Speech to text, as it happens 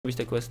robić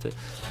te questy.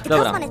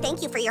 Dobra.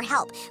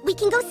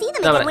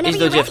 Dobra, idź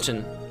do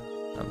dziewczyn.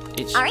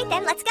 Idź. Alright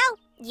then, let's go.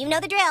 You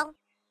know the drill.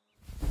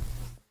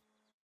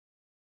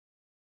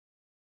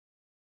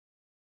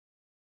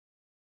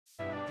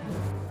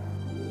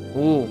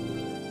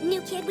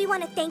 New kid, we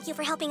want to thank you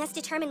for helping us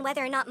determine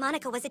whether or not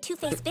Monica was a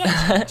two-faced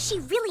bitch. She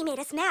really made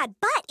us mad,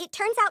 but it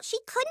turns out she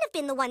couldn't have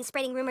been the one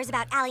spreading rumors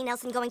about Allie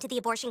Nelson going to the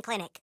abortion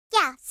clinic.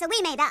 Yeah, so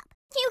we made up.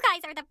 You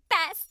guys are the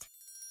best.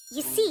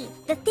 You see,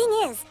 the thing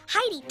is,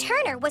 Heidi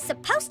Turner was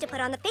supposed to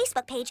put on the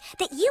Facebook page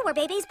that you were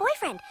Bebe's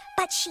boyfriend,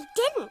 but she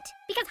didn't.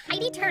 Because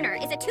Heidi Turner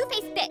is a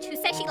two-faced bitch who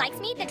says she likes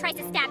me, then tries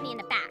to stab me in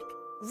the back.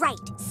 Right,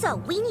 so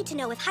we need to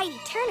know if Heidi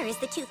Turner is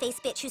the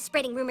two-faced bitch who's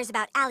spreading rumors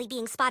about Allie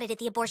being spotted at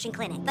the abortion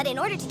clinic. But in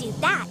order to do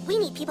that, we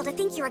need people to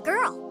think you're a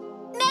girl.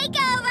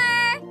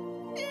 Makeover!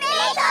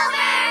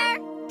 Makeover!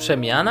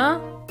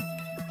 Przemiana?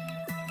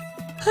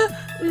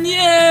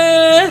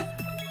 Nie!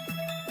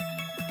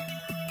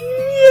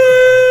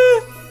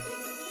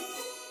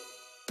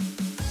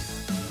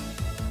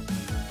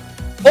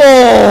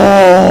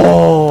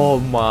 Oh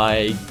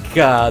my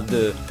god.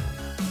 Those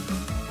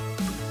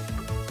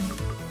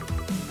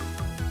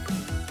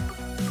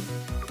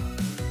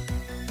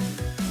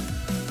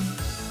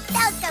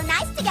go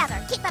nice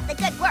together. Keep up the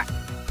good work.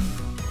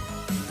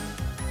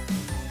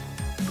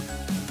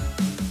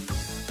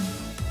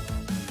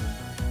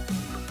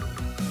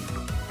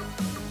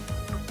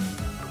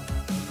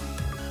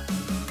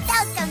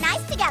 Those go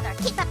nice together.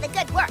 Keep up the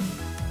good work.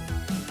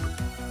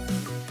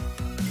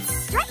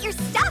 Strut your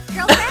stuff,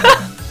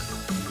 girlfriend.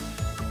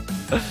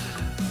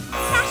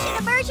 Fashion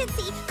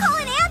emergency! Call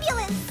an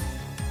ambulance!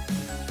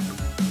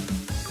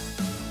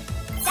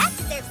 That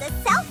deserves a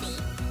selfie!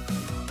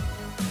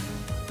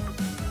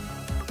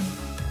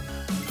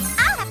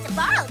 I'll have to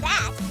borrow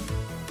that!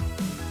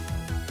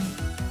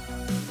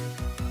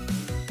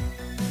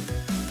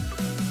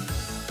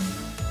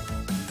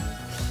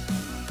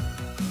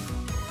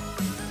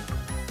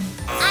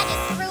 I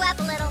just threw up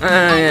a little,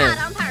 and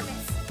not on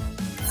purpose.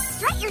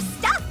 Strut your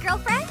stuff,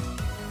 girlfriend!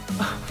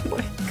 Oh my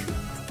god.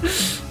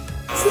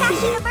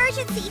 Fashion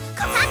emergency!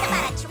 Go talk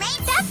about a train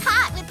that's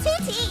hot with 2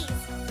 T's!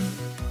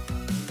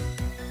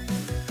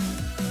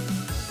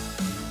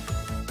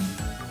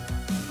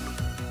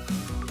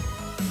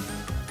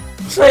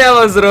 Co ja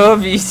mam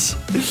zrobić?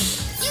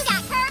 You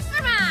got curves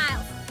for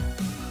miles!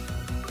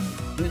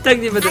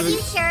 Tak nie będę... Are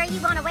you sure you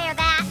want to wear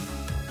that?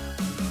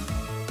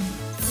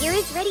 You're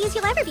as ready as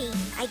you'll ever be,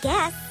 I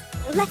guess.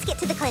 Let's get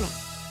to the clinic.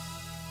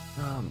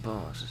 O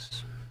Boże.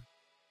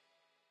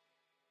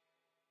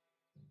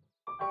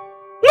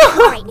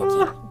 Alright, new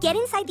kid. Get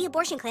inside the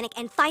abortion clinic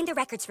and find the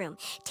records room.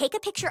 Take a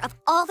picture of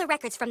all the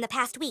records from the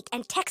past week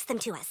and text them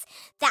to us.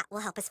 That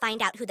will help us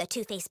find out who the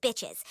two-faced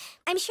bitch is.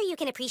 I'm sure you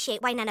can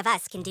appreciate why none of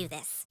us can do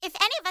this. If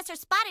any of us are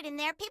spotted in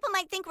there, people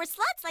might think we're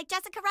sluts like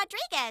Jessica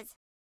Rodriguez.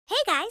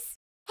 Hey, guys.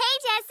 Hey,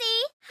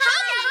 Jessie.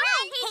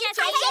 Hi. Hey,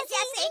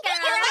 Jessie. Hey,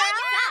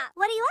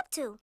 what are you up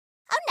to?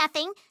 Oh,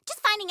 nothing.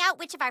 Just finding out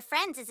which of our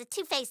friends is a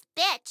two-faced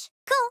bitch.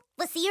 Cool.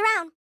 We'll see you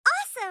around.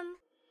 Awesome.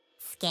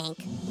 Skank.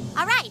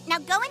 All right, now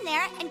go in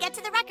there and get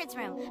to the records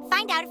room.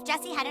 Find out if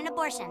Jessie had an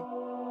abortion.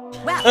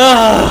 Well,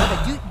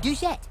 do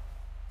shit.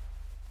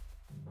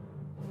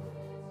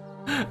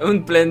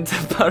 Unplanned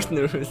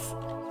partners.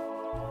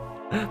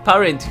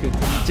 Parenthood.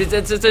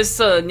 Czy to jest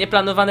co?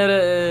 Nieplanowane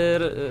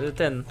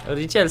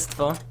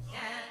rodzicielstwo?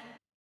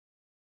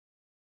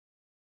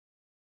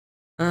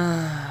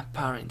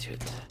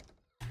 Parenthood.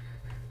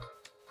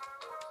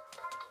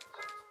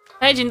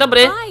 Hej, dzień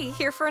dobry. Hi,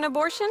 here for an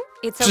abortion?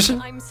 It's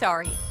okay. I'm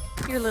sorry.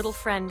 Your little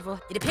friend will...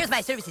 It appears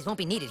my services won't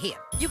be needed here.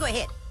 You go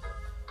ahead.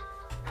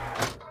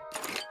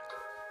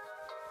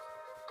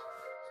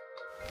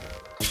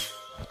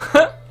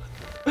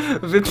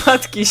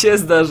 Wypadki się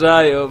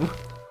zdarzają.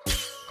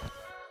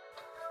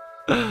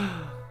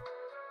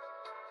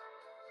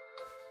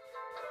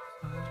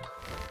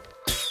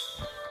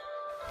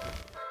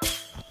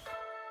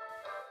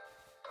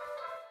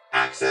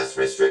 Access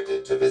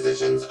restricted to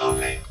physicians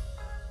only.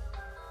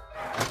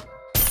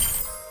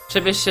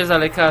 Przebierz się za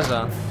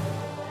lekarza.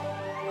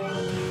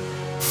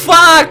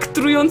 Fuck!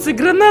 Trujące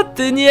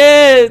granaty!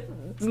 Nie!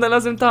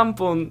 Znalazłem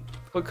tampon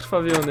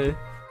pokrwawiony.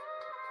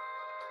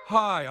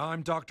 Hi,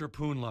 I'm Dr.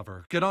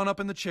 Poonlover. Get on up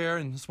in the chair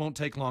and this won't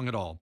take long at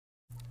all.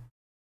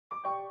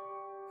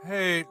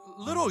 Hey,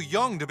 little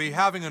young to be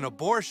having an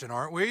abortion,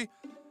 aren't we?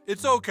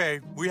 It's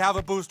okay, we have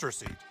a booster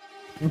seat.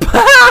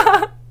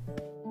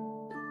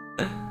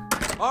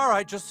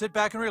 Alright, just sit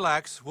back and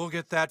relax. We'll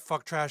get that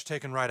fuck trash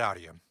taken right out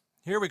of you.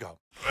 Here we go.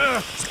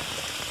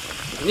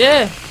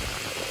 Nie!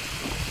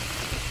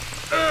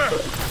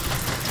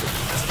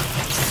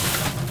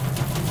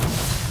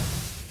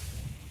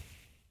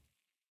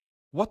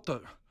 What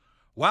the?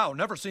 Wow,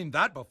 never seen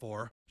that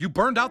before. You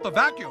burned out the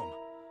vacuum.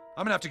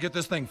 I'm gonna have to get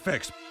this thing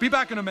fixed. Be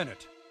back in a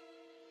minute.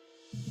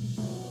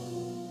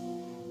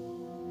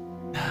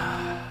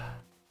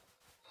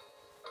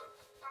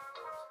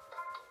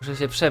 Muszę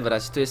się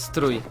przebrać, tu jest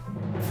strój.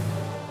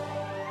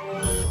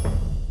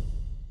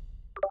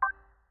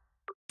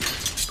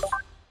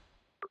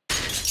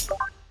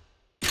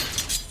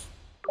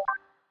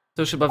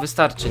 To już chyba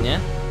wystarczy, nie?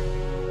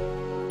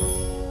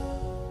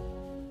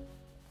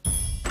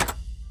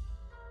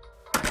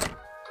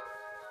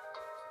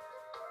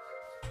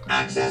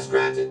 Access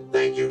granted.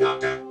 Thank you,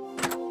 Doctor.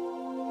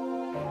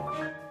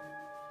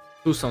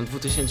 Tu są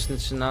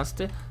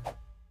 2013.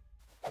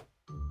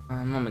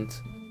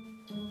 Moment.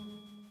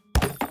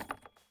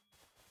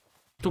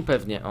 Tu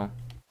pewnie, o.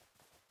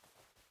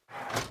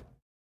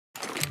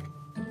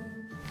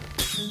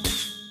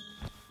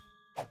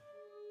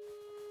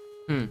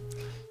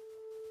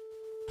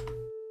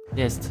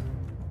 Jest.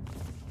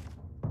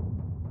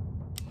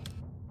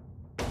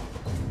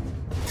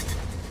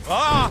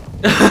 Ah!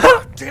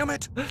 Damn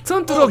it! Co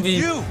on tu Oh, robi?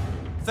 you!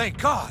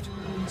 Thank God!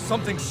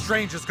 Something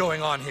strange is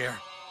going on here.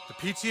 The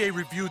PTA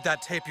reviewed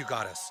that tape you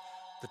got us.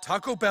 The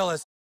Taco Bell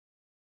has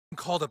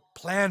called a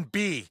Plan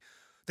B.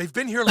 They've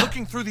been here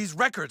looking through these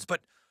records, but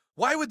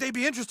why would they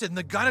be interested in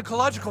the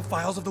gynecological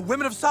files of the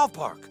women of South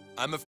Park?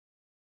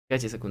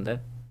 Czekajcie sekundę.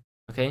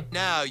 Okej.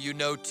 Now you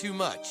know too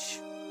much.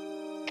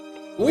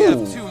 We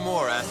have two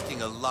more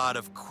asking a lot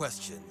of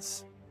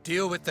questions.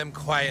 Deal with them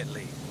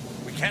quietly.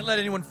 We can't let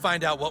anyone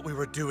find out what we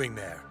were doing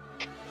there.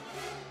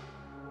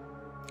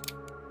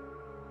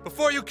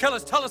 Before you kill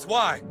us, tell us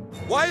why.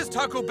 Why is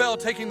Taco Bell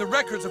taking the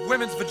records of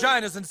women's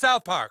vaginas in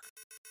South Park?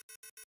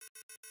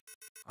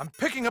 I'm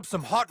picking up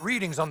some hot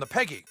readings on the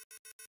Peggy.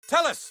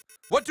 Tell us,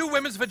 what do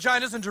women's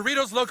vaginas and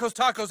Doritos Locos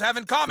Tacos have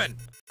in common?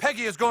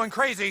 Peggy is going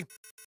crazy.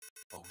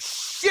 Oh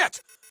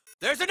shit!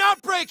 There's an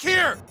outbreak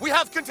here! We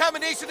have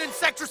contamination in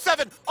Sector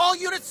 7! All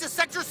units to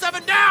Sector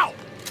 7 now!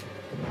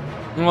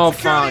 O, Secure the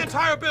fuck.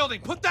 entire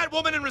building! Put that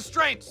woman in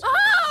restraints!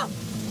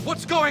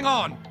 What's going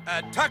on?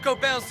 Taco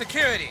Bell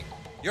security.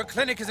 Your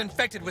clinic is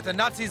infected with the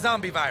Nazi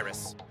zombie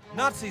virus.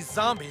 Nazi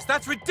zombies?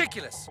 That's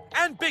ridiculous!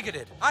 And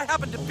bigoted! I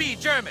happen to be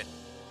German.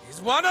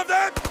 He's one of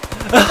them!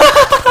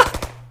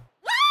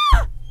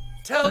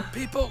 Tell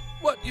people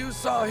what you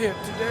saw here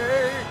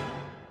today.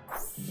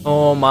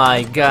 Oh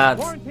my god.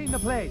 Quarantine the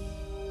place.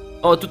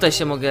 O, tutaj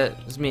się mogę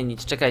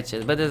zmienić. Czekajcie,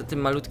 będę tym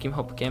malutkim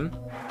hopkiem.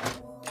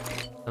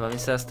 Dobra,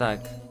 więc teraz tak.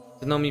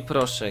 Gnomi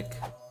proszek.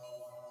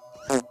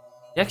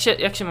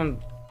 Jak się mam...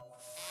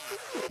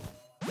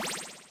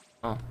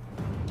 O.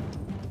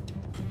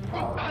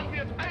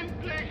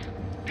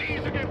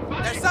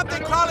 There's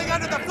something crawling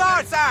under the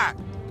floor, sir!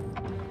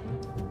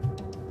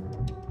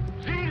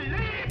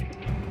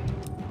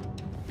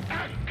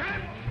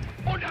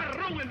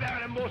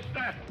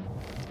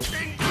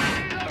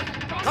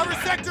 Cover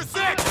Sector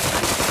 6!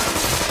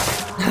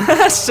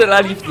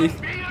 Strzelali w nich.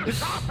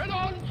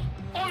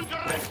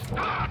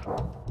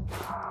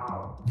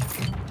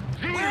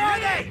 Where are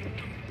they?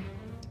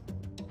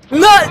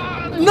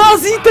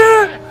 Nazi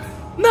te!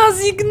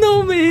 Nazi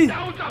gnomy!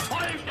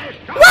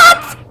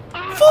 What?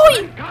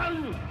 Fuj!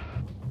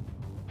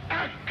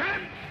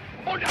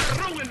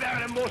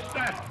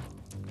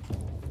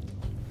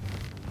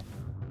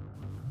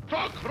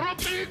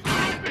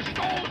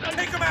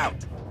 Take him out!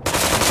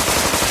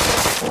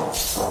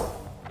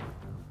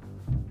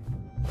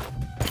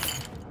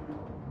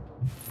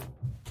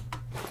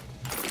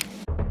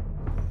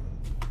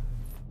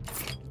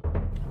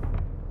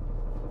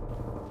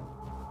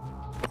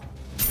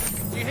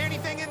 Do you hear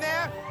anything in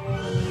there?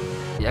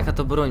 Jaka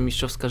to broń,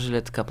 mistrzowska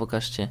żyletka,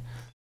 pokażcie.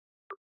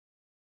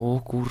 O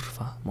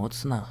kurwa,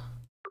 mocna.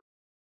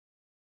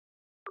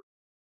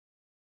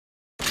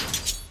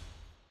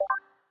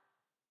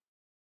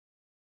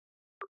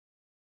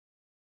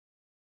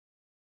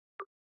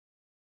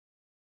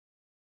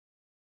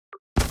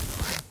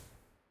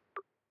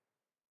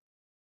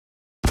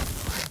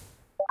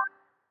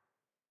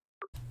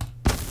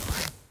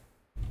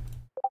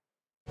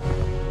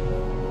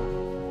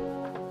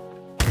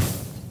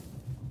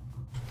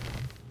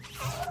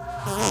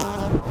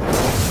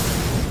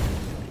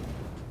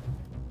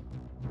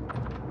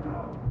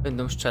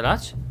 Będą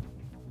strzelać?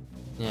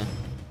 Nie.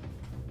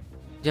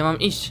 Gdzie mam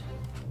iść?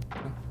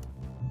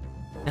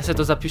 Ja sobie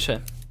to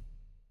zapiszę.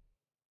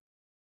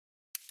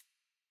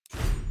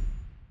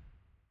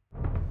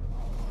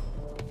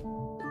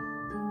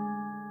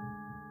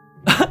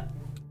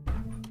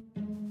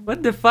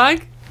 What the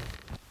fuck?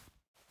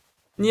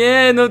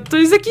 Nie, no to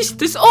jest jakiś...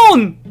 To jest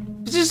on!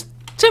 Przecież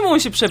czemu on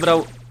się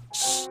przebrał?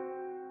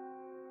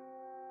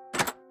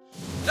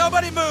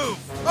 Nobody move!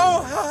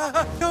 Oh,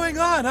 what's going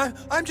on?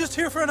 I'm just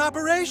here for an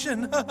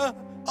operation.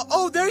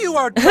 Oh, there you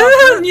are,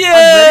 doctor. Nie!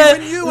 I'm ready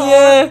when you are.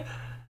 Nie!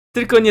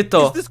 Tylko nie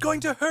to. Is this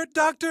going to hurt,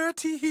 doctor?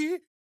 Teehee.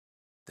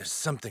 There's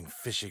something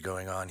fishy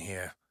going on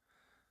here.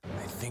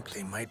 I think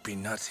they might be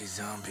Nazi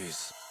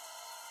zombies.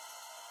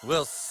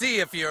 We'll see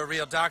if you're a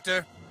real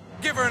doctor.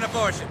 Give her an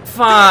abortion.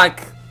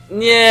 Fuck!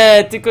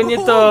 Nie, tylko nie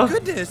to. Oh,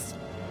 goodness.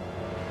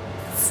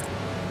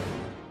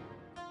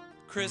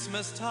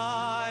 Christmas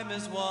time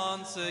is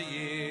once a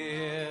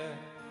year.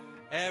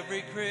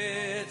 Every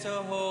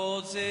critter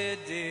holds it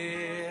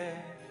dear.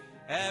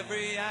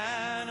 Every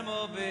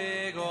animal,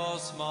 big or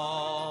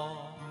small.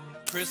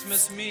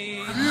 Christmas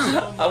means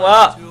so much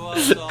Ała! to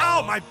us all.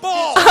 Ow, my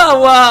ball!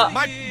 Ała!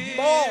 My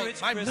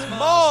balls! My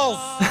malls!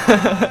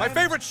 My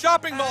favorite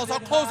shopping malls! I'll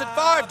close at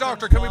 5,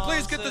 Doctor! Can we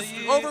please get this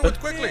over with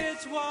quickly?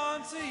 It's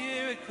once a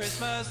year at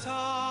Christmas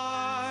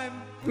time.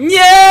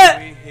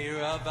 Nie! We hear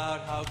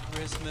about how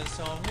Christmas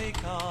only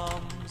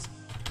comes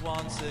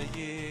once a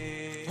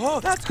year. Oh,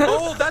 that's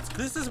cold!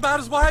 This is about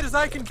as wide as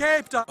I can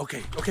gape, Doc.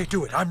 Okay,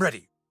 do it. I'm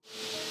ready.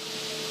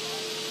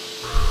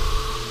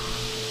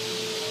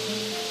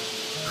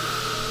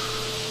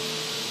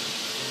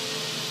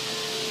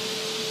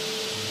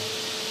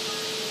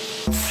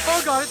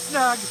 Oh god, it's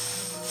snagged.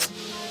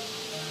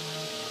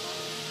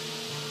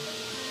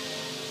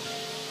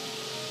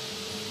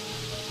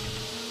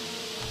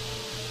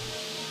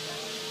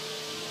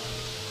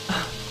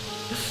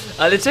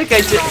 Ale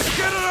czekajcie. Get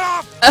it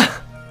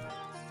off!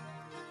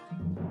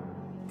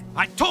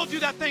 I told you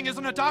that thing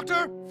isn't a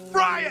doctor!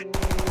 Fry it!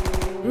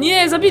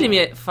 Nie, zabili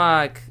mnie.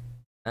 Fuck.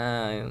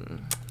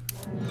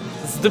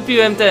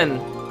 Zdupiłem ten.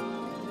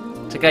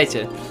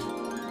 Czekajcie.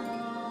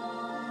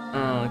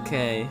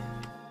 Okej.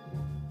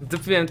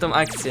 Zdupiłem tą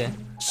akcję.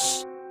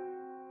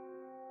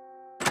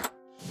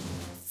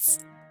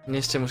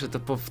 Jeszcze muszę to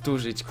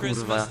powtórzyć,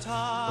 kurwa.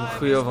 Tą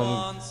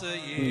chujową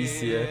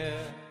misję.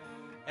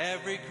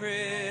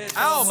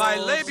 Ow, my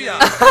labia!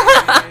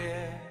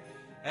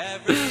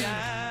 Every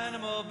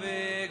animal,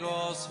 big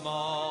or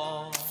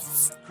small.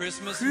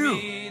 Christmas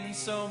means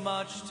so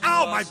much to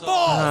Ow, my us all.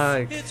 balls!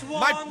 Tak. It's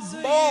My once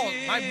a balls!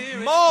 year, My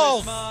it's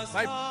malls! Christmas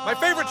My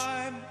favorite...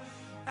 time,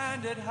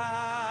 and it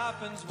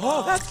happens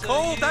Oh, that's once a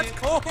cold! That's year.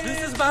 cold!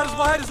 This is about as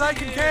wide as I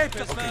can gape.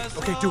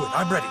 Okay, do it.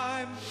 I'm ready.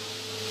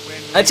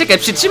 Ale czekaj,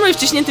 przytrzymaj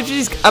wciśnięty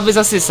przycisk, aby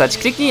zasysać.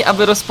 Kliknij,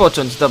 aby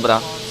rozpocząć,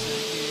 dobra.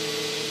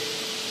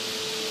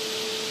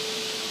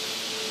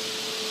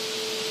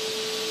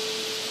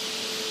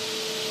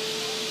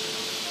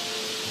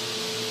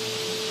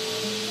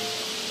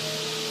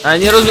 Ale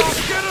nie rozumiem.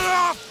 Get it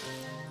off!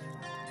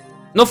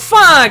 No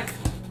fuck!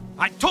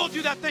 I told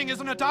you that thing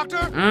isn't a doctor!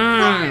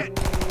 Fry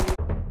it!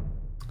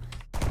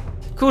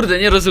 Kurde,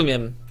 nie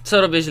rozumiem.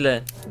 Co robię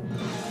źle?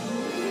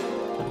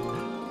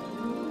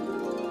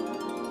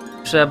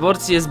 Przy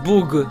aborcji jest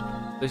bóg.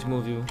 Ktoś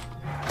mówił.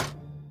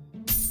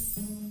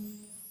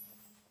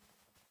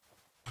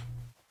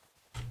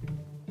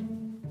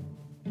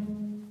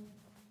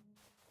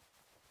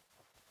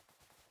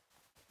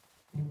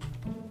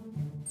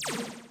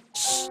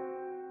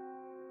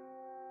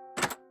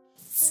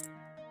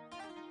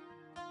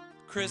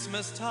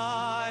 Christmas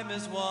time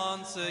is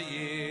once a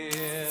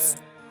year.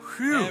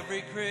 Phew.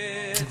 Every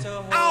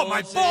critter Ow,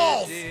 my holds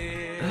balls! it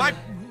dear. My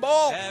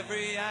balls!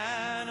 Every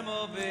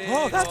animal, big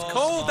Oh, that's or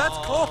cold! That's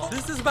small. cold!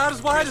 This is about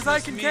as wide as I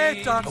can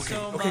gape, Doc.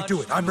 Okay,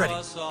 do it. I'm ready.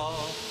 It's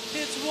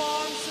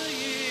once a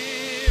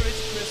year,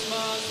 it's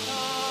Christmas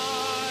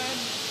time,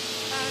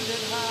 and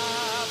it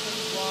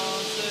happens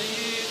once a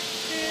year.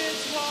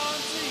 It's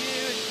once a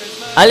year, it's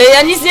Christmas. Ale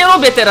ja nic nie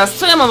robię teraz.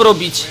 Co ja mam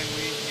robić? When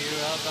we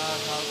hear about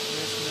how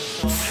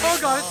Christmas Oh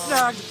god, it's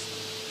snagged.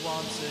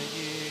 once a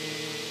year.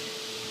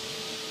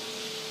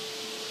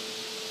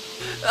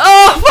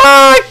 O,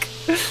 fuck!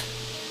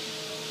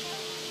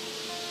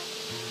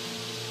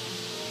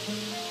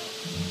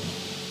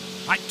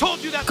 I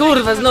told you that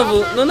Kurwa,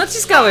 znowu. No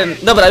naciskałem.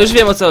 Dobra, już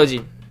wiem, o co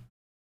chodzi.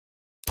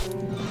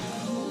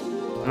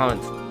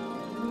 Moment.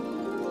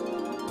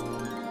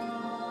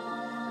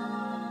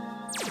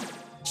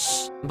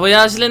 Bo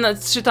ja źle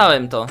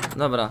czytałem to.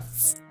 Dobra.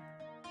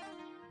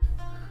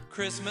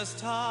 Christmas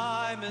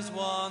time is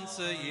once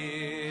a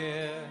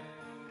year.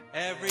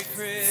 Every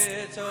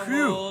critter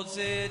Phew. holds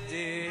it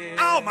dear.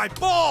 Ow, my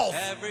balls!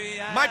 Every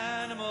My-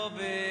 animal,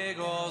 big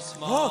or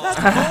small. Oh, that's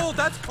cold!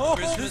 That's cold!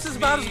 This is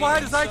about as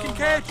wide as I can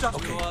gape, Doc.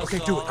 Okay,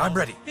 do it. I'm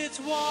ready. It's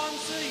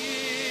once a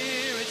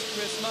year, it's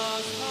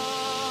Christmas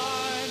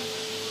time,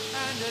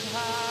 and it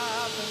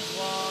happens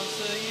once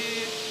a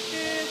year.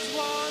 It's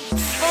once a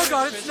year, Oh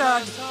god, it's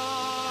Christmas snagged.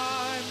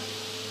 time,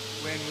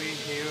 when we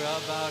hear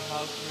about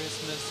how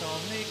Christmas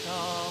only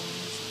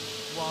comes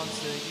once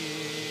a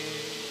year.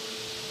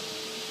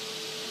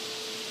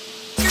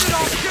 Get it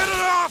off! Get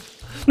it off!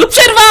 No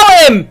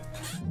przerwałem!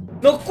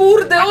 No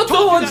kurde, o I co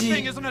told you that chodzi?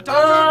 thing isn't a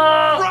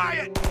doctor!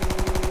 Fry it!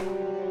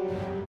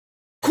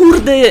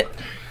 Kurde!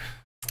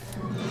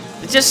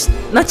 Przecież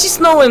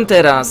nacisnąłem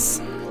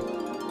teraz.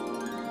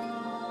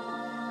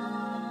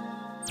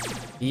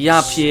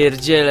 Ja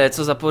pierdzielę,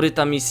 co za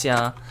poryta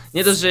misja.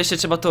 Nie dość, że jeszcze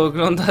trzeba to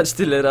oglądać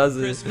tyle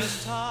razy.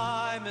 Christmas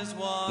time is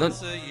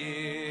once a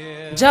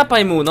year.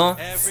 Dziapaj mu, no.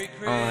 Every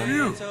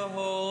critter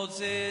holds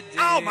it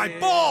dear. Ow, my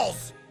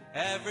balls!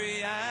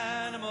 Every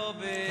animal,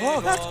 big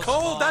Oh, that's or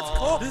cold! That's small.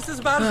 cold! This is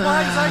about as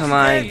wide as I Oh can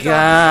my gape, Doc.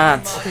 god.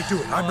 Okay, do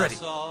it. I'm ready.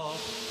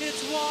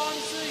 It's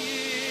once a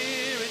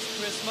year, it's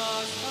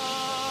Christmas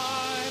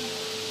time,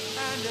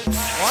 and it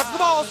Watch the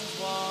balls.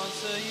 happens once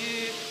a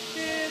year.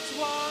 It's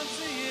once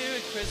a year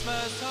at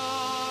Christmas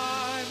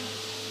time,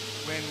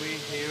 when we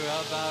hear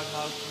about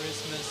how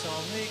Christmas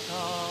only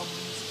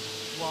comes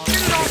once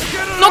a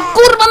year. No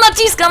kurwa,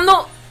 naciskam,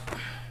 no!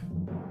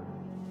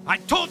 I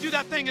told you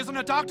that thing isn't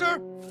a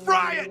doctor!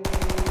 Fry it!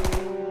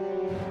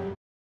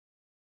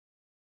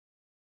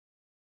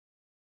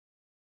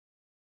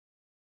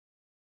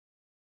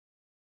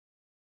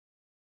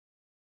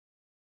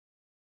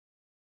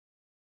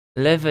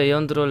 Lewe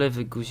jądro,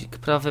 lewy guzik,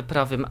 prawe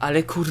prawym,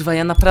 ale kurwa,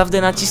 ja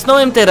naprawdę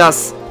nacisnąłem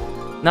teraz!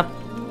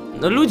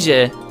 No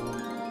ludzie!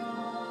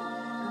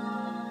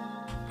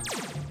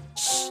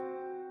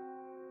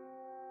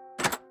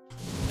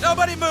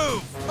 Nobody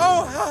move!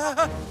 Oh!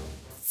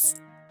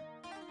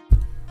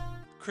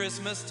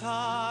 Christmas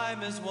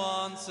time is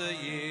once a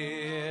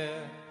year.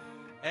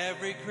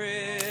 Every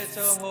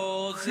critter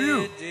holds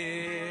it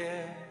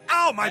dear.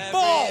 Ow, my Every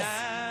balls!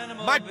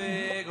 animal, My-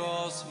 big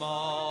or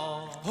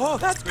small. Oh,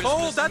 that's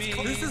cold. That's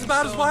cold. This is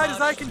about as wide as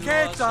I can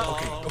catch.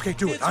 Okay,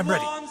 do it. I'm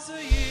ready. Once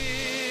a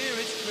year,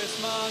 it's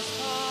Christmas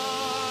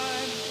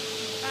time,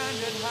 and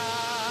it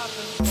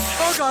happens once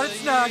Oh, God, a it's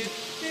snagged.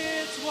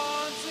 year. It's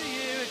once a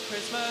year at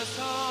Christmas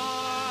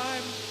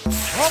time.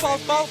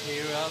 Balls. We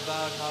hear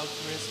about how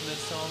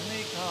Christmas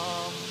only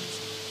comes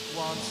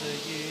once a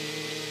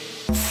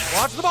year.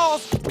 Watch the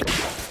balls.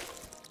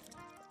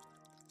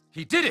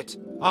 He did it!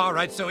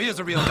 Alright, so he is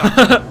a real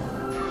doctor.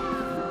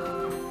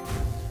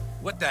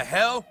 What the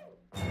hell?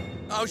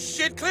 Oh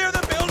shit, clear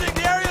the building!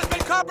 The area's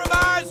been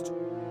compromised!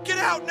 Get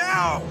out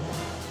now!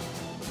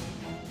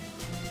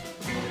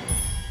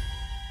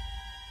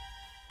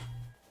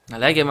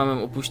 Ale jak ja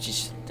mam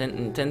opuścić?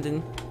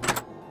 Tędy?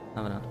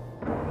 Dobra.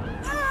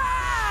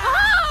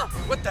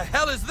 What the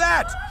hell is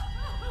that?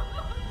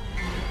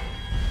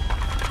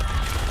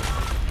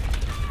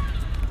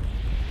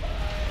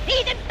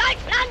 Diesem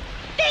Deutschland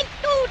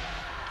stinkst du!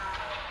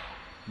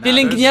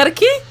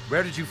 Pielęgniarki?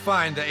 Where did you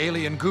find the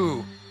alien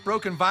goo?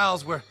 Broken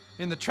vials were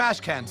in the trash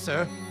can,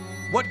 sir.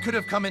 What could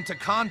have come into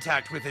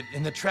contact with it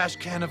in the trash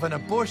can of an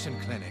abortion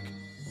clinic?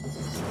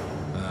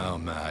 Oh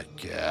my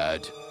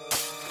god.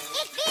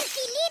 Ich will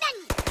sie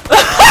lieben!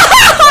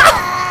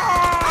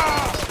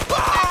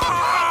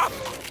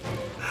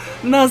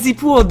 Nazi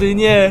płody,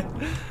 nie.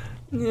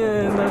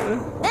 Nie, no.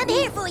 I'm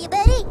here for you,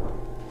 buddy!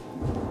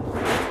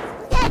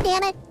 God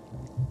damn it!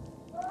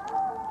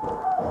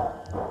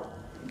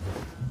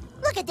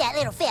 Look at that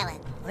little fella.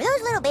 Were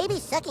those little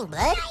babies sucking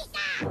blood?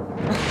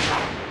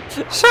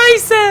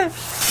 Szajse!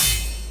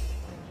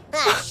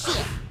 Ah,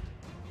 shit.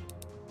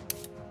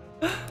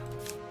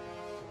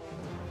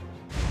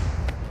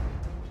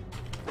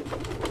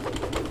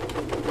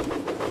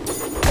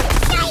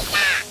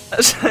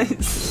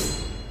 Szajse.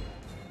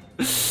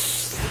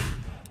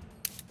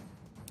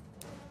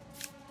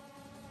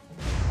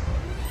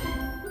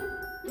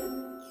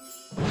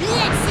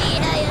 Let's see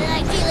how you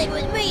like dealing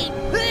with me.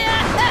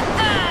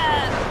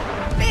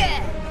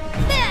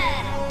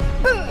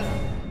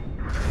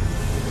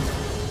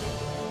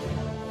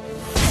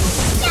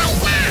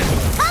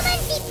 Kommen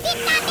Sie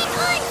bitte mit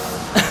uns!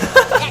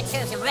 That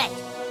serves him right.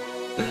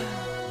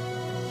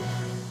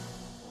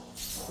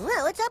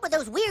 Whoa, what's up with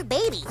those weird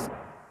babies?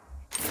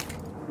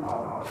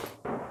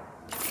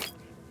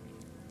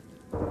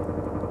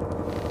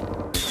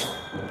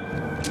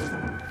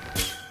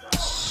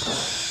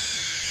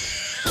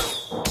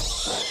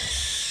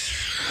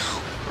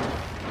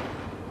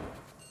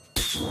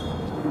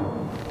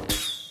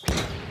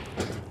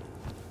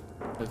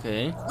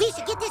 Okej. We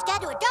should get this guy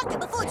to a doctor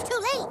before it's too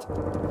late.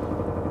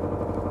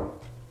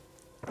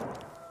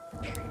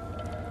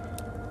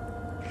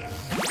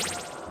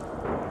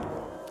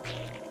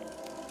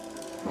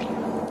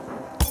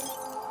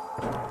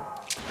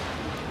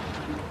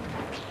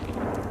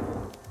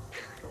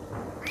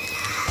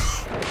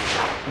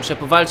 Muszę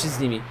powalczyć z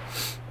nimi.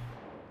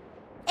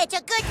 It's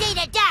a good day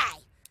to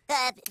die.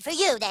 For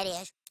you, that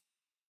is.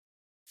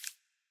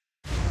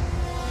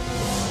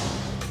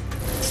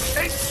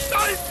 In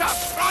stolzer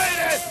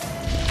Freude!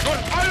 Für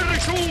eure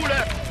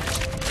Schule!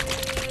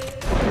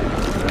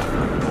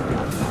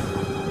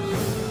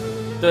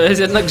 To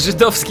jest jednak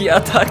żydowski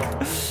atak.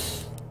 Let's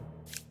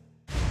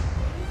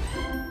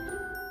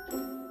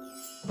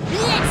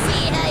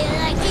see how you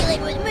like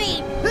dealing with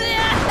me.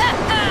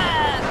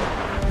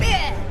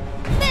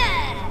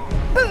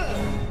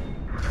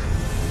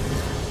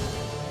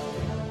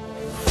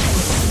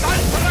 Dann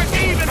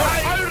vergeben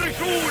für eure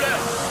Schule!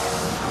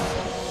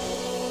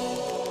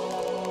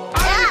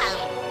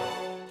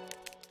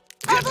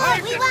 Oh boy,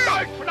 we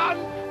won!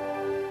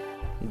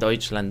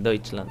 Deutschland!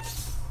 Deutschland.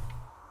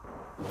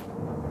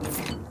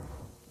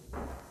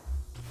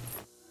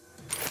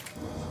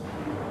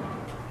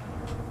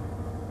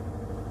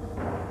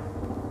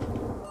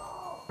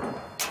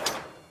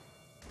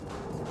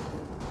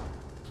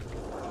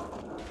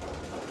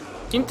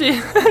 Kim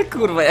ty?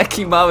 Kurwa,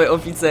 jaki mały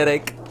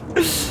oficerek.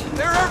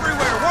 They're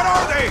everywhere! What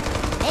are they?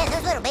 Man,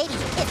 those little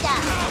babies are pissed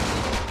off.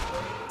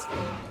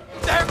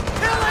 They're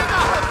killing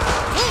us!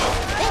 Here,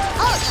 let's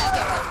Holocaust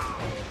them.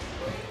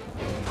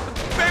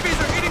 Babies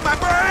are eating my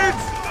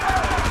brains!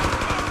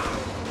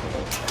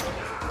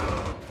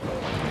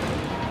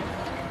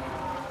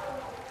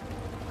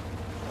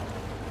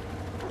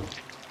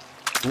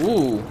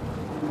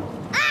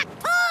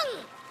 Achtung!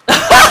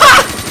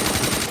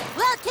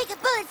 Well, take a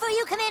bullet for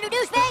you, Commander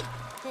Douchebag.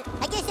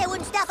 I guess that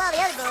wouldn't stop all the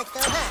other bullets,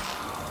 though, huh?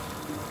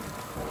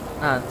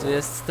 A, tu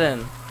jest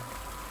ten.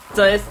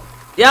 Co jest?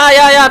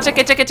 Ja,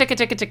 czekaj.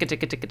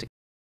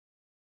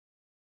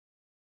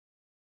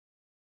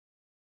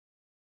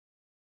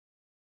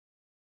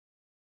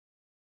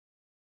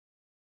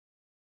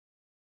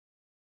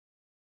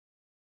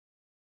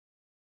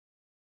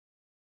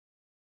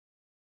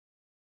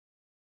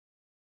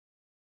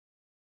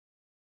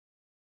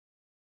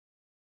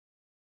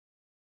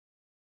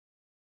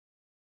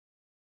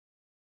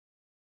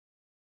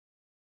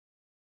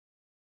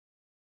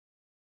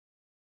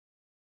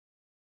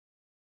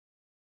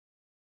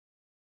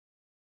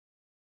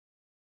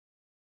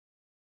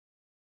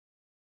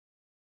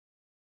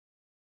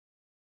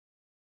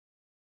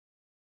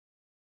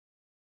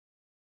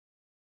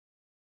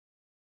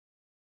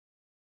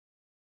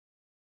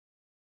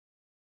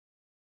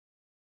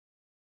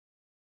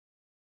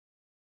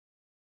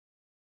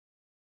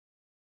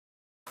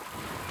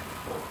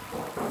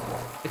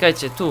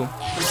 Czekajcie, tu.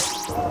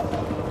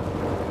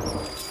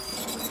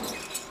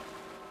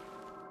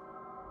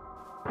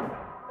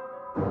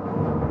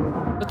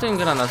 Co ten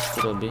granat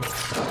tu robi?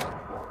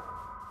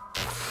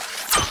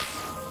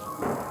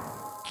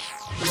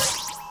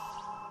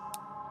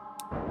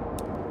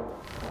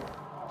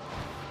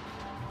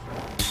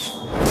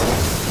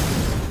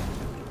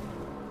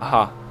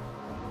 Aha.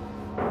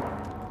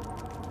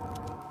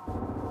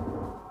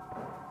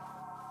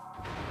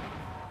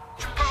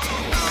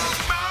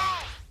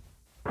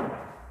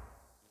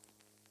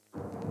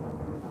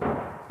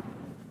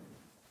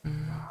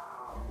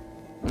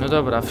 No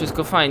dobra,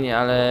 wszystko fajnie,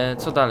 ale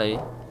co dalej?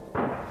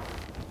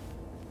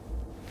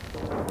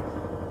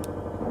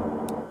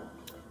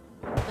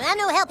 I'm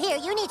no help here.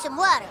 You need some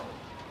water.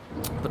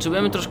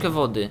 Potrzebujemy troszkę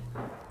wody.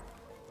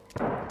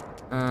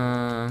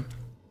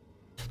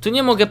 Tu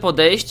nie mogę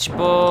podejść,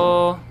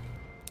 bo...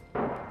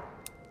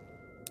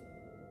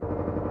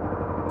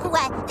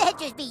 What?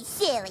 That'd just be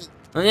silly.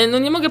 No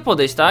nie mogę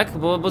podejść, tak?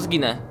 Bo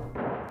zginę.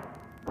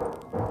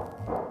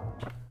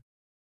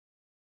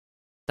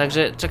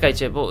 Także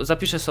czekajcie, bo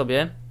zapiszę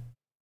sobie.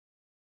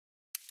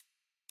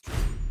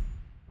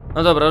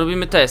 No dobra,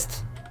 robimy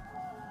test.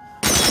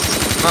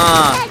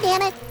 God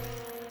damn it.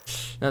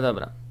 No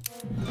dobra.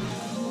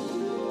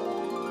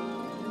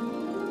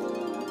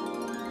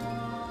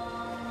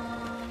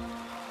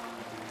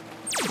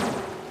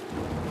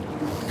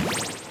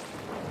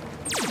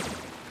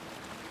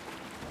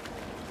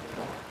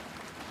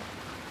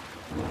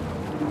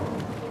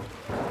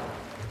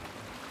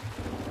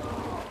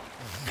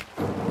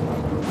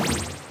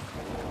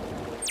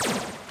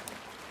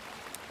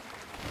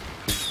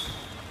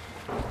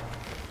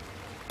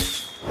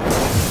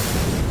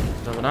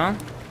 Dobra.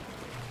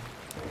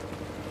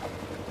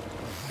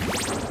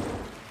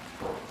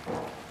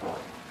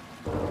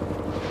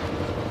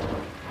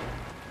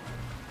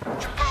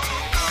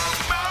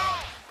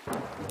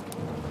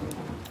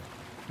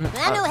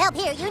 I'm no help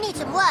here. You need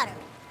some water.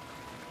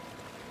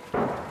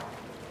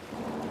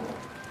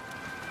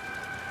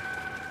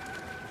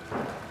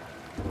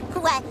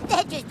 What?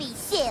 That'd just be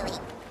silly.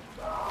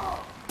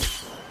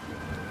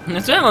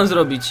 No co ja mam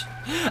zrobić?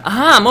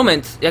 Aha,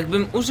 moment.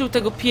 Jakbym użył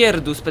tego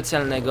pierdu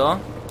specjalnego.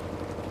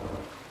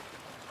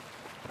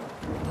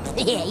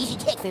 Yeah, you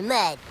should check for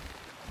mud.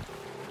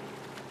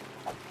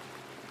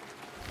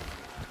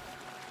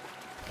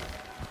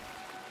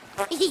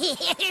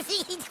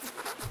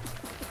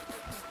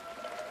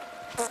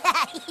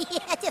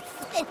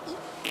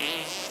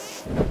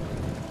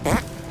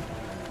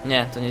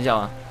 Nie, to nie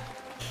działa.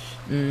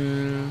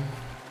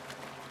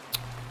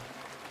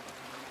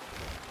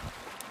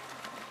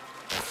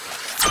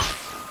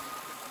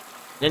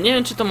 Ja nie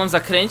wiem, czy to mam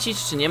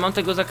zakręcić, czy nie mam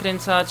tego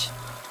zakręcać.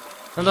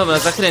 No dobra,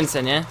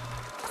 zakręcę, nie?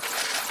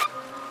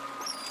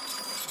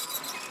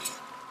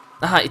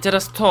 Aha, i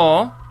teraz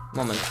to...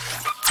 Moment.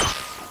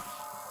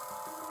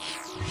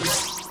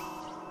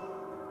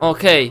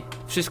 Okej,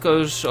 wszystko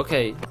już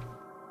okej.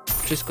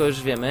 Wszystko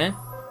już wiemy.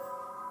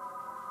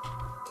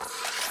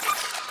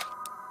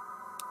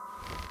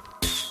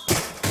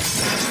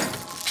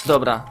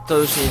 Dobra, to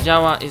już nie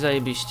działa i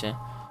zajebiście.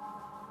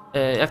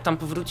 Jak tam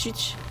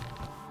powrócić?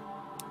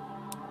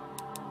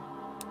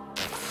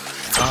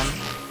 Tam.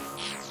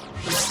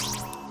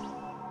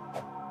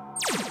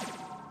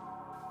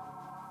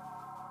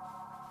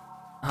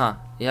 Aha,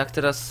 jak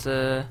teraz...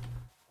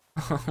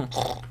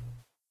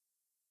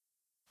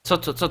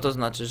 Co to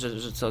znaczy,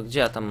 że co? Gdzie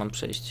ja tam mam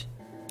przejść?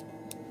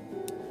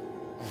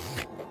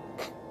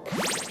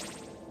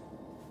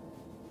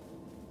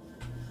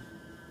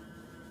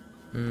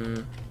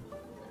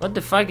 What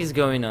the fuck is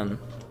going on?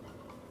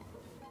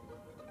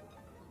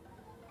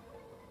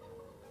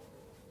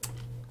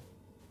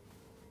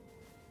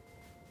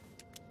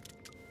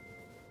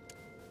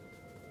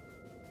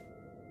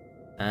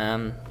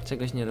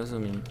 Czegoś nie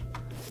rozumiem.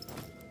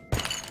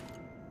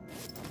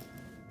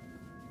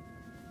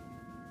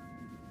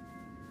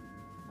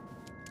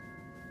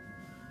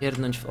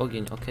 Pierdnąć w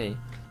ogień, okej.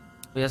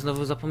 Bo ja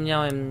znowu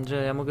zapomniałem, że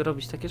ja mogę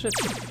robić takie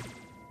rzeczy.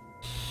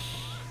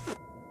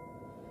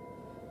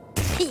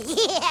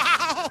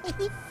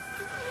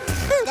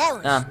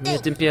 A, nie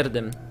tym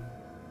pierdem.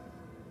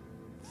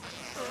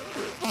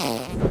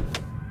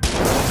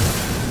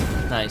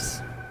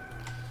 Nice.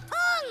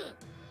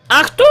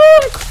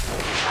 Achtung!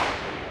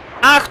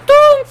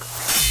 Achtung!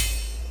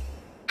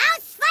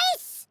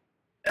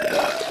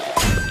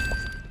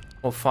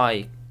 Oh,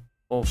 fine.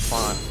 Oh,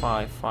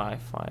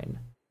 fine.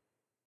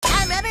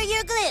 I'm rubber,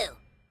 you're glue.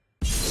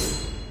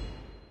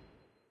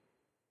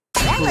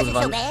 That wasn't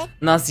Kurwa, so bad.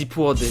 nazi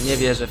płody, nie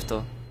wierzę w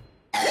to.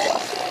 Eye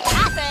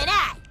for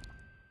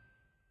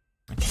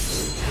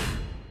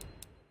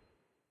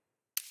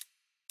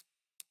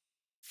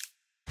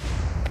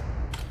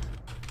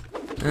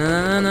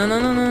an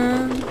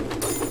eye.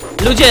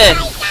 Ludzie!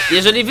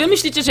 Jeżeli wy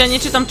myślicie, że ja nie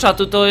czytam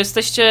czatu, to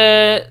jesteście...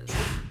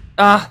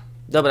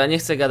 Dobra, nie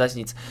chcę gadać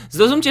nic.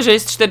 Zrozumcie, że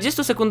jest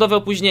 40-sekundowe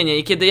opóźnienie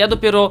i kiedy ja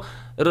dopiero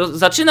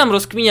zaczynam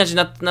rozkminiać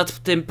nad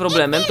tym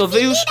problemem, to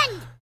wy już...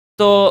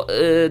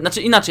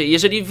 Znaczy inaczej,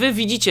 jeżeli wy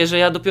widzicie, że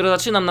ja dopiero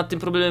zaczynam nad tym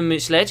problemem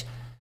myśleć,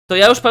 to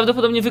ja już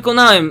prawdopodobnie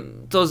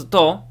wykonałem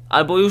to,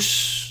 albo już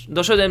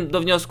doszedłem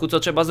do wniosku, co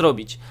trzeba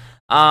zrobić.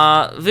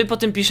 A wy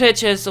potem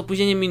piszecie z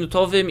opóźnieniem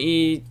minutowym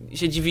i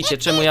się dziwicie,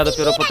 czemu ja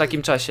dopiero po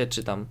takim czasie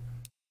czytam.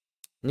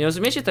 Nie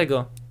rozumiecie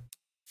tego?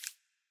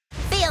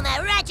 Feel my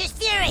righteous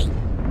fury!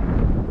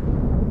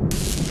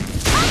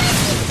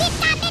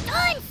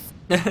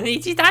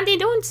 Idź tam,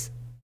 uns!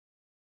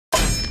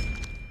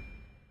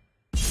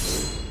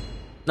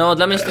 No,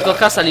 dla mnie się tylko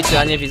kasa liczy,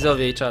 a nie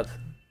widzowie i czat.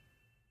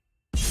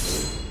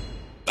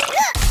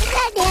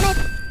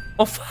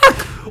 O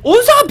fuck! On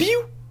zabił!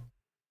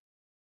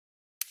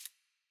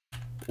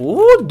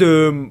 O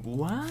damn,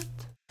 what?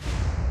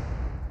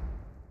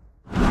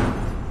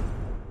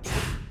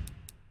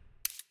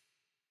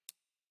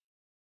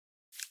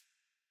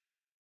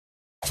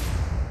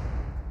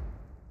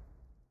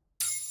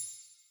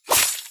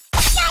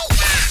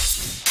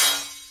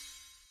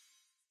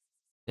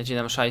 Ja ci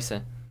dam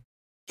szajsę.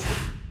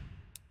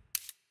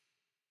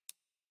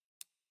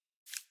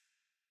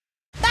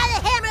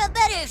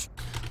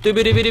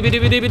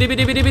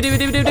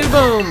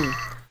 Boom!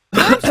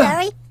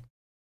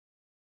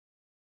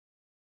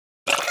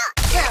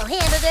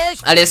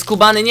 Ale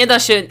skubany nie da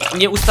się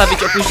nie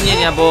ustawić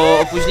opóźnienia, bo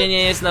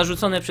opóźnienie jest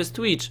narzucone przez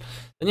Twitch.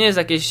 To nie jest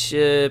jakieś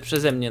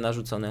przeze mnie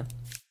narzucone.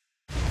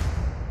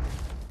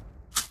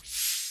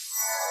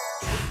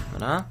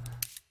 Dobra.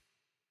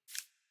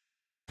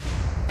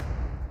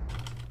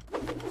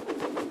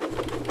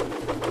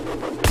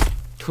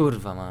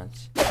 Kurwa mać.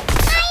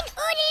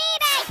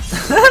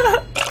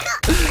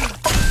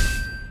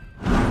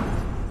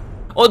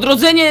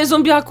 Odrodzenie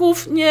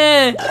zombiaków?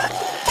 Nie!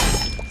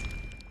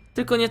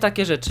 Tylko nie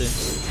takie rzeczy.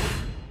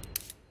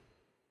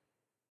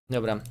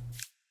 Dobra.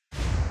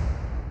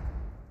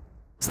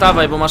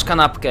 Wstawaj, bo masz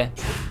kanapkę.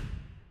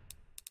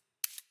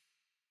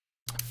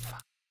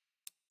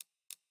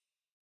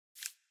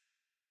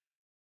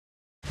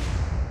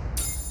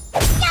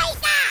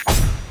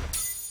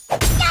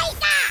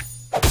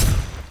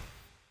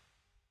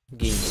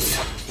 Gin.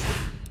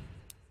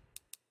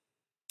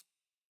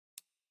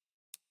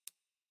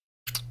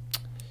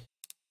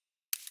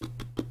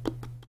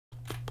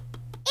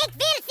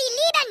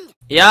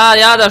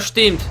 Ja, das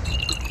stimmt.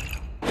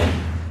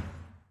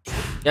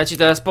 Ja ci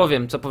teraz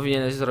powiem, co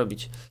powinieneś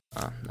zrobić.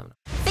 A, dobra.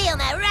 Feel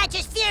my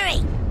righteous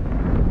fury!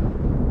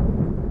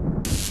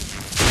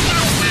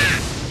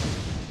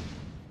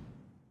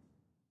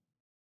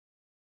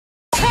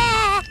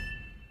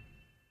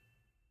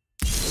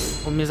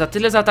 On mnie za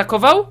tyle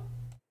zaatakował?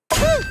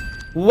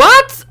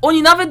 What?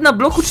 Oni nawet na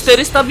bloku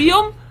 400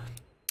 biją?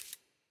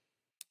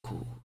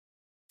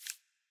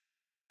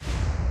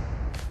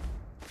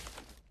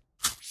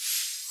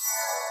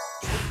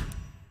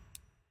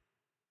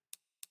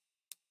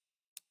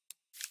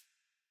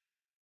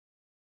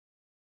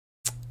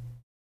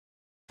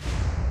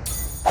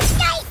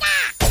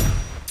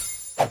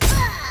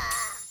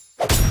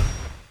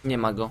 Nie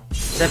ma go.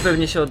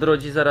 Pewnie się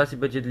odrodzi zaraz i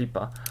będzie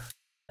lipa.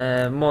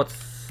 Moc,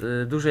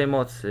 dużej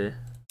mocy.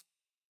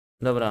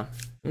 Dobra.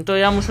 No to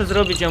ja muszę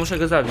zrobić, ja muszę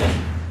go zabić.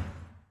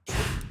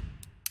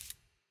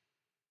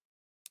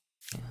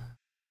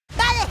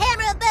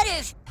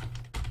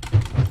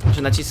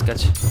 Muszę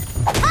naciskać.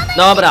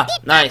 Dobra,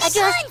 nice.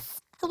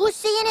 We'll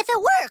see if it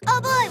works.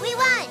 Oh boy, we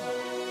won!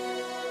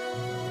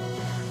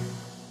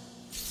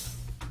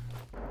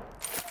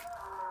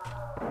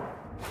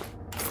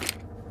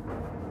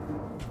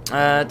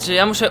 Czy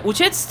ja muszę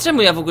uciec?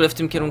 Czemu ja w ogóle w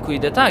tym kierunku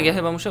idę? Tak, ja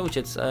chyba muszę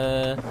uciec.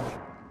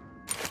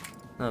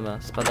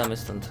 Dobra, spadamy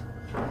stąd.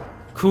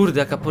 Kurde,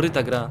 jaka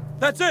poryta gra.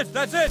 That's it!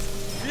 That's it!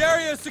 The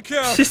area is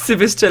secure! Wszyscy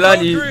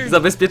wystrzelani,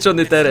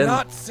 zabezpieczony teren. It's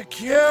not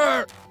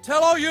secure!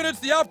 Tell all units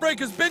the outbreak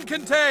has been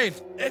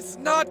contained! It's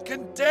not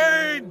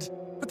contained!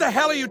 What the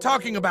hell are you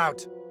talking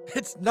about?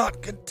 It's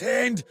not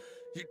contained!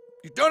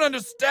 You don't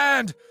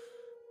understand!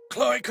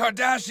 Khloe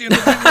Kardashian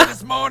was in here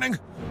this morning!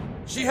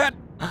 She had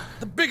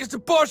the biggest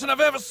abortion I've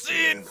ever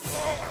seen!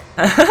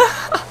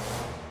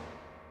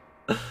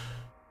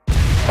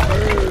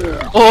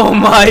 Oh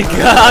my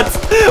god!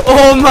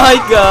 Oh my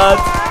god!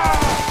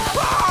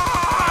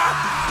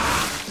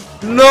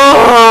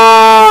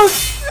 No!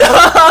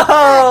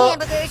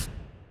 Hamburgers!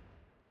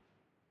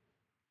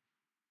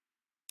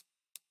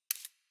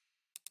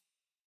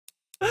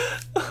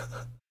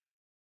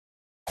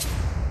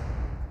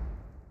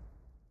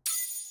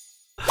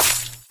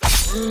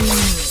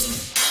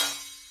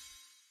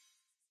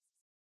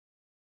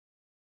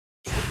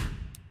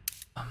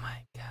 Oh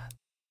my god.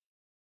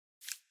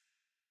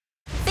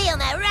 Feel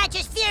my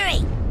righteous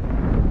fury!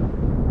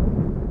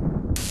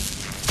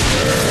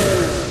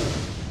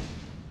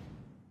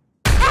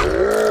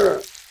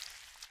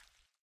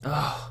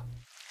 Oh.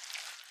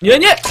 Nie,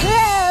 nie!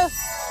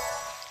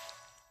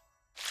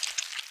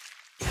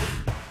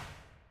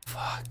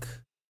 Fuck.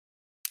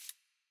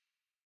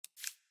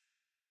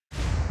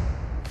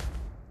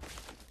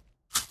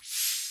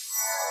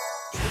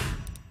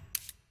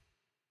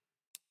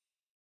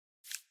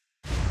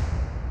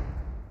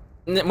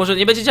 Nie, może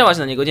nie będzie działać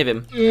na niego, nie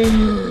wiem.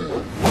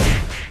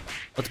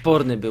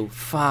 Odporny był,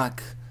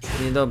 fuck.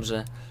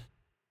 Niedobrze.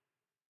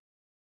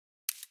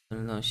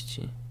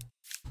 Zdolności.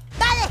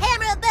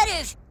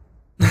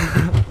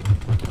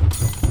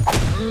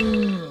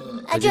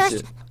 I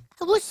just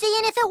was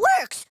seeing if it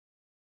works.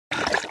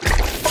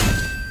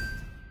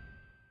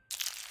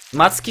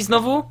 Macki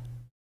znowu?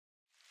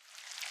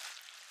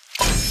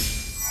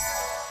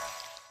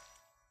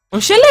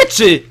 On się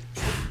leczy!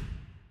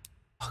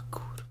 O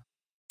kurwa.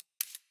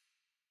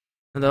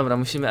 No dobra,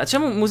 musimy... A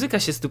czemu muzyka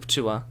się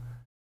stupczyła?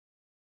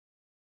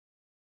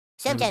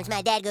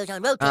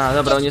 A,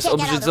 dobra, on jest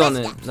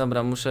obrzydzony.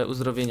 Dobra, muszę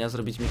uzdrowienia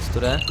zrobić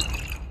miksturę.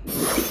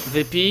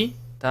 Wypij,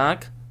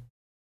 tak.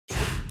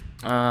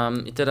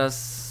 I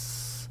teraz...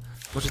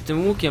 Może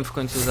tym łukiem w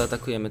końcu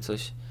zaatakujemy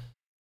coś.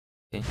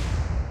 Okay.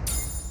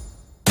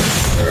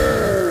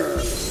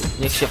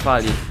 Niech się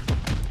pali.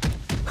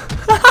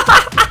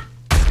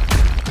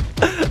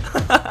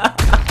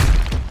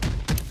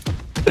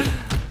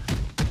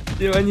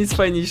 Nie ma nic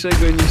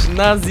fajniejszego niż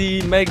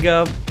nazi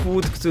mega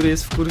płód, który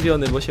jest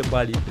wkurwiony, bo się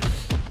pali.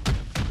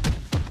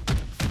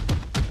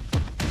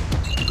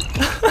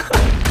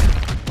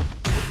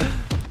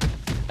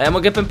 A ja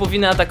mogę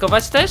pępowinę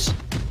atakować też?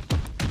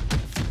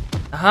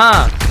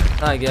 Aha,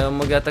 tak, ja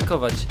mogę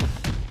atakować.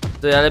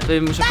 To ja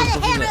lepiej muszę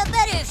pępowinę.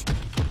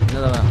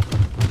 No dobra.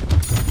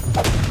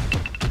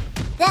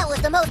 That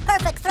was the most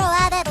perfect throw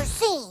I've ever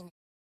seen.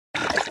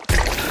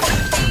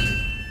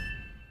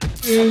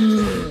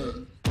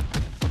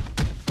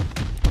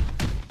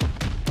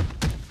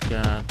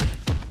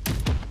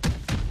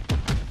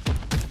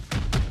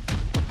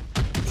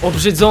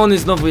 Obrzydzony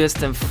znowu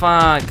jestem,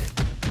 fuck.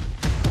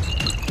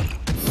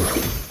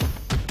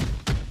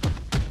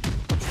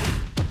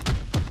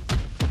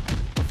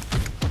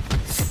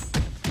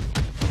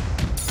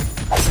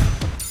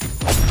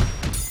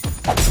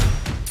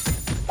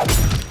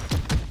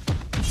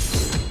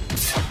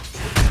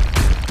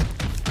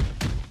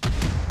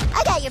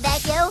 I got your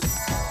back, yo.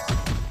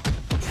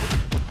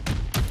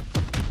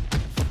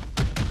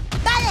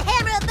 By the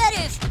hammer of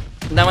butters.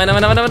 Dawaj,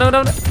 dawaj, dawaj, dawaj,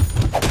 dawaj.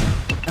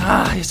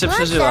 A, jeszcze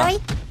przeżyła.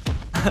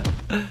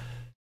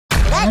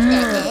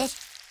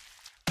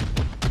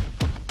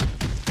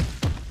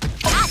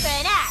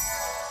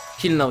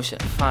 Hilnął się,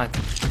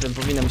 fuck.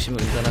 Pępowinę musimy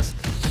zaraz.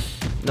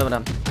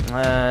 Dobra.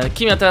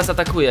 Kim ja teraz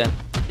atakuję?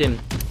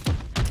 Tym.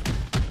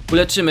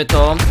 Uleczymy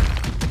to.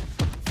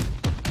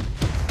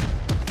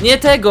 Nie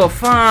tego,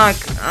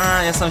 fuck!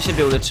 A, ja sam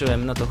siebie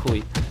uleczyłem, no to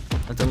chuj.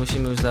 No to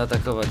musimy już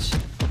zaatakować.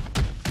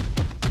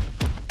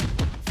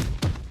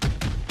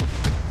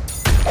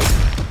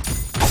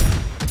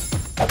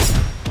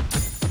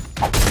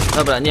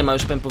 Dobra, nie ma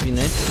już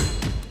pępowiny.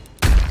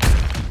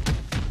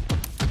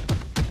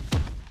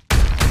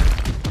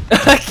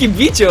 Jaki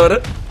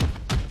bicior!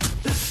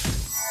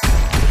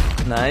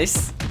 Nice.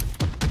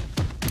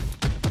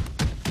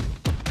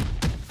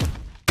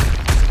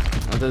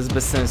 No to jest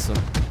bez sensu.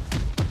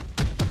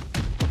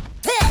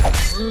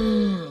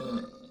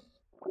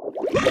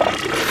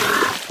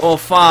 O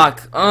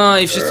fuck! A,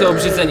 i wszyscy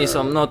obrzydzeni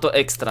są, no to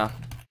ekstra.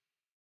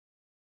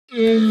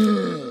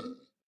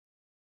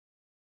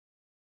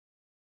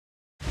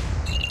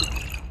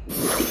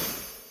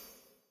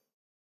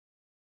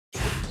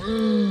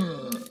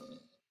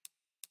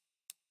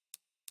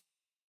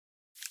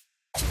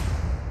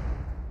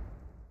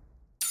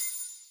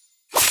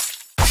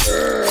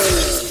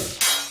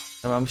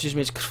 Dobra, musisz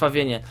mieć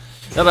krwawienie.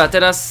 Dobra,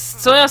 teraz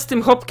co ja z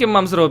tym hopkiem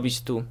mam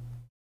zrobić tu?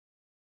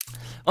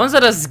 On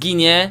zaraz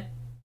zginie.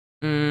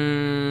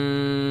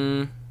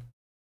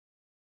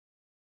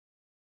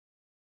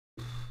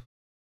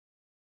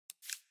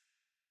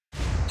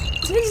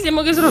 Nic nie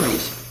mogę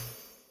zrobić.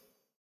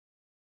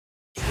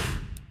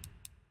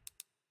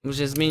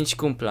 Muszę zmienić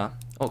kumpla.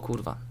 O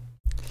kurwa.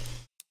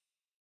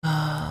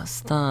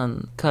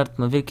 Stan,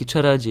 Cartman, wielki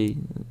czarodziej.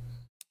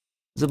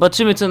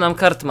 Zobaczymy, co nam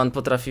Cartman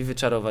potrafi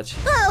wyczarować.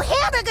 Oh,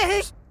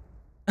 hamburgers!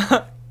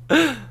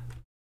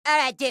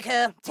 Alright,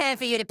 Dicko, time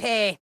for you to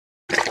pay.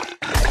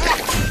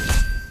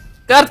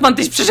 Cartman,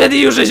 tyś przyszedł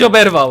i już żeś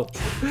oberwał.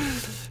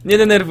 Nie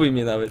denerwuj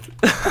mnie nawet.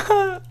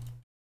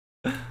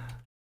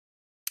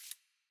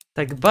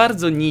 Tak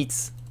bardzo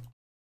nic.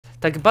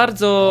 Tak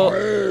bardzo...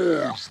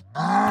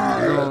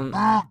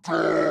 No.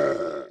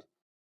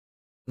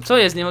 Co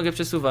jest? Nie mogę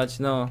przesuwać,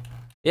 no.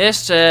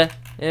 Jeszcze,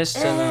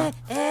 no.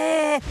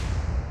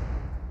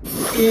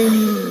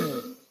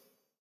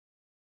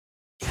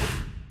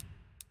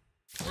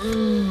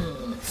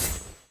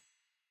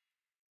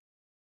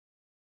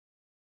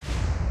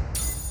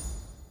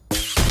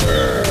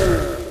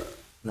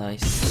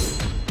 Nice.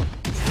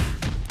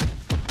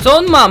 Co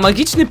on ma?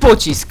 Magiczny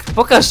pocisk.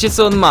 Pokażcie,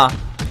 co on ma.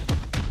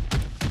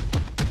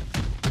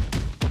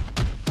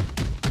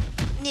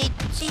 Need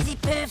cheesy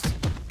puffs.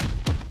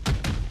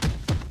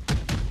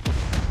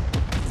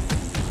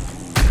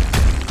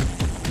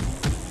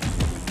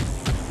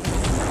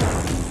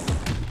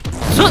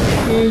 Co?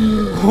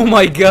 Oh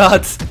my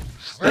god.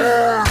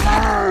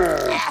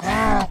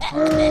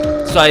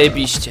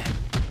 Zajebiście.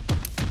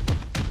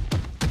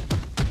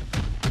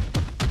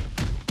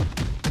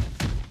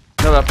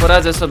 Dobra,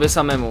 poradzę sobie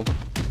samemu.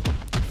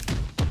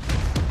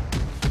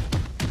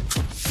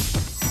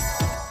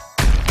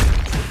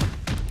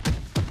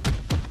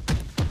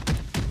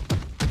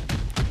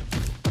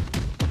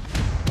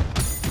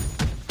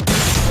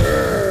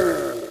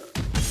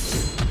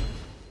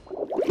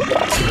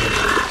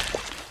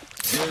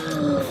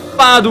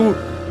 spadł!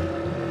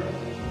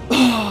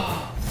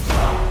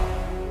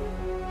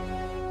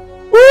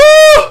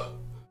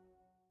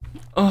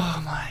 Oh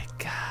my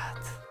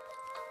god.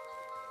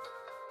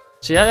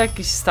 Czy ja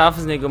jakiś staw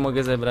z niego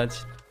mogę zebrać?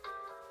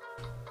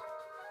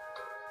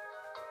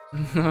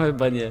 No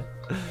chyba nie.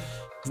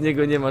 Z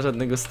niego nie ma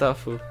żadnego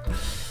stafu.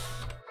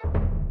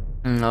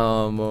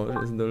 No,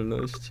 może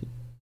zdolności.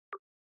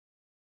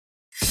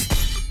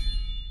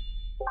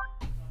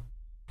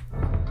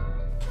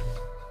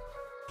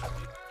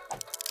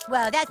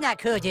 Well, that's not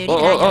cool, dude.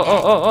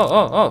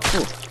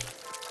 Fu.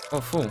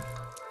 O, fu.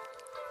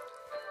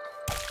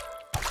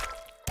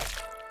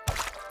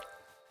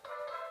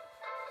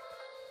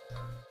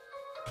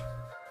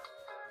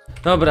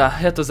 Dobra,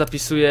 ja to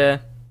zapisuję.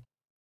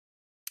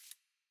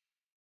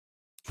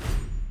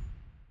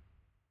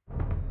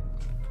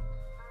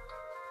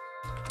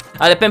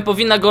 Ale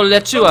pępowina go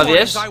leczyła,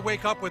 wiesz?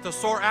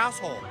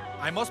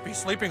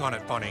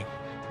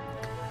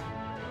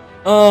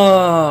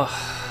 O.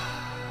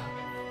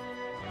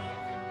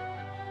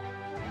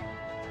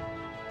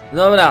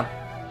 Dobra.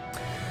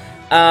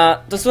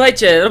 To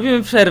słuchajcie,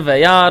 robimy przerwę.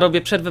 Ja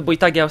robię przerwę, bo i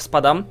tak ja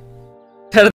spadam.